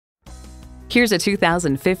Here's a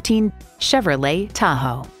 2015 Chevrolet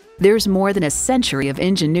Tahoe. There's more than a century of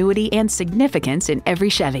ingenuity and significance in every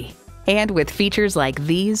Chevy. And with features like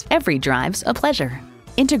these, every drive's a pleasure.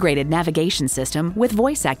 Integrated navigation system with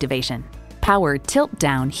voice activation, power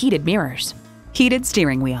tilt-down heated mirrors, heated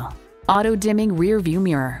steering wheel, auto-dimming rear-view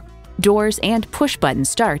mirror, doors and push-button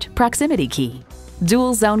start proximity key,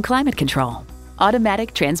 dual-zone climate control,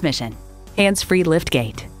 automatic transmission, hands-free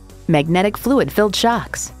liftgate, magnetic fluid-filled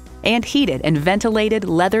shocks, and heated and ventilated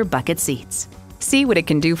leather bucket seats. See what it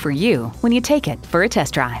can do for you when you take it for a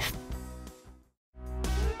test drive.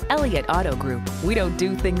 Elliott Auto Group. We don't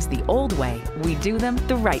do things the old way, we do them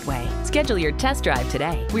the right way. Schedule your test drive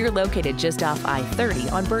today. We're located just off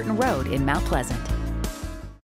I-30 on Burton Road in Mount Pleasant.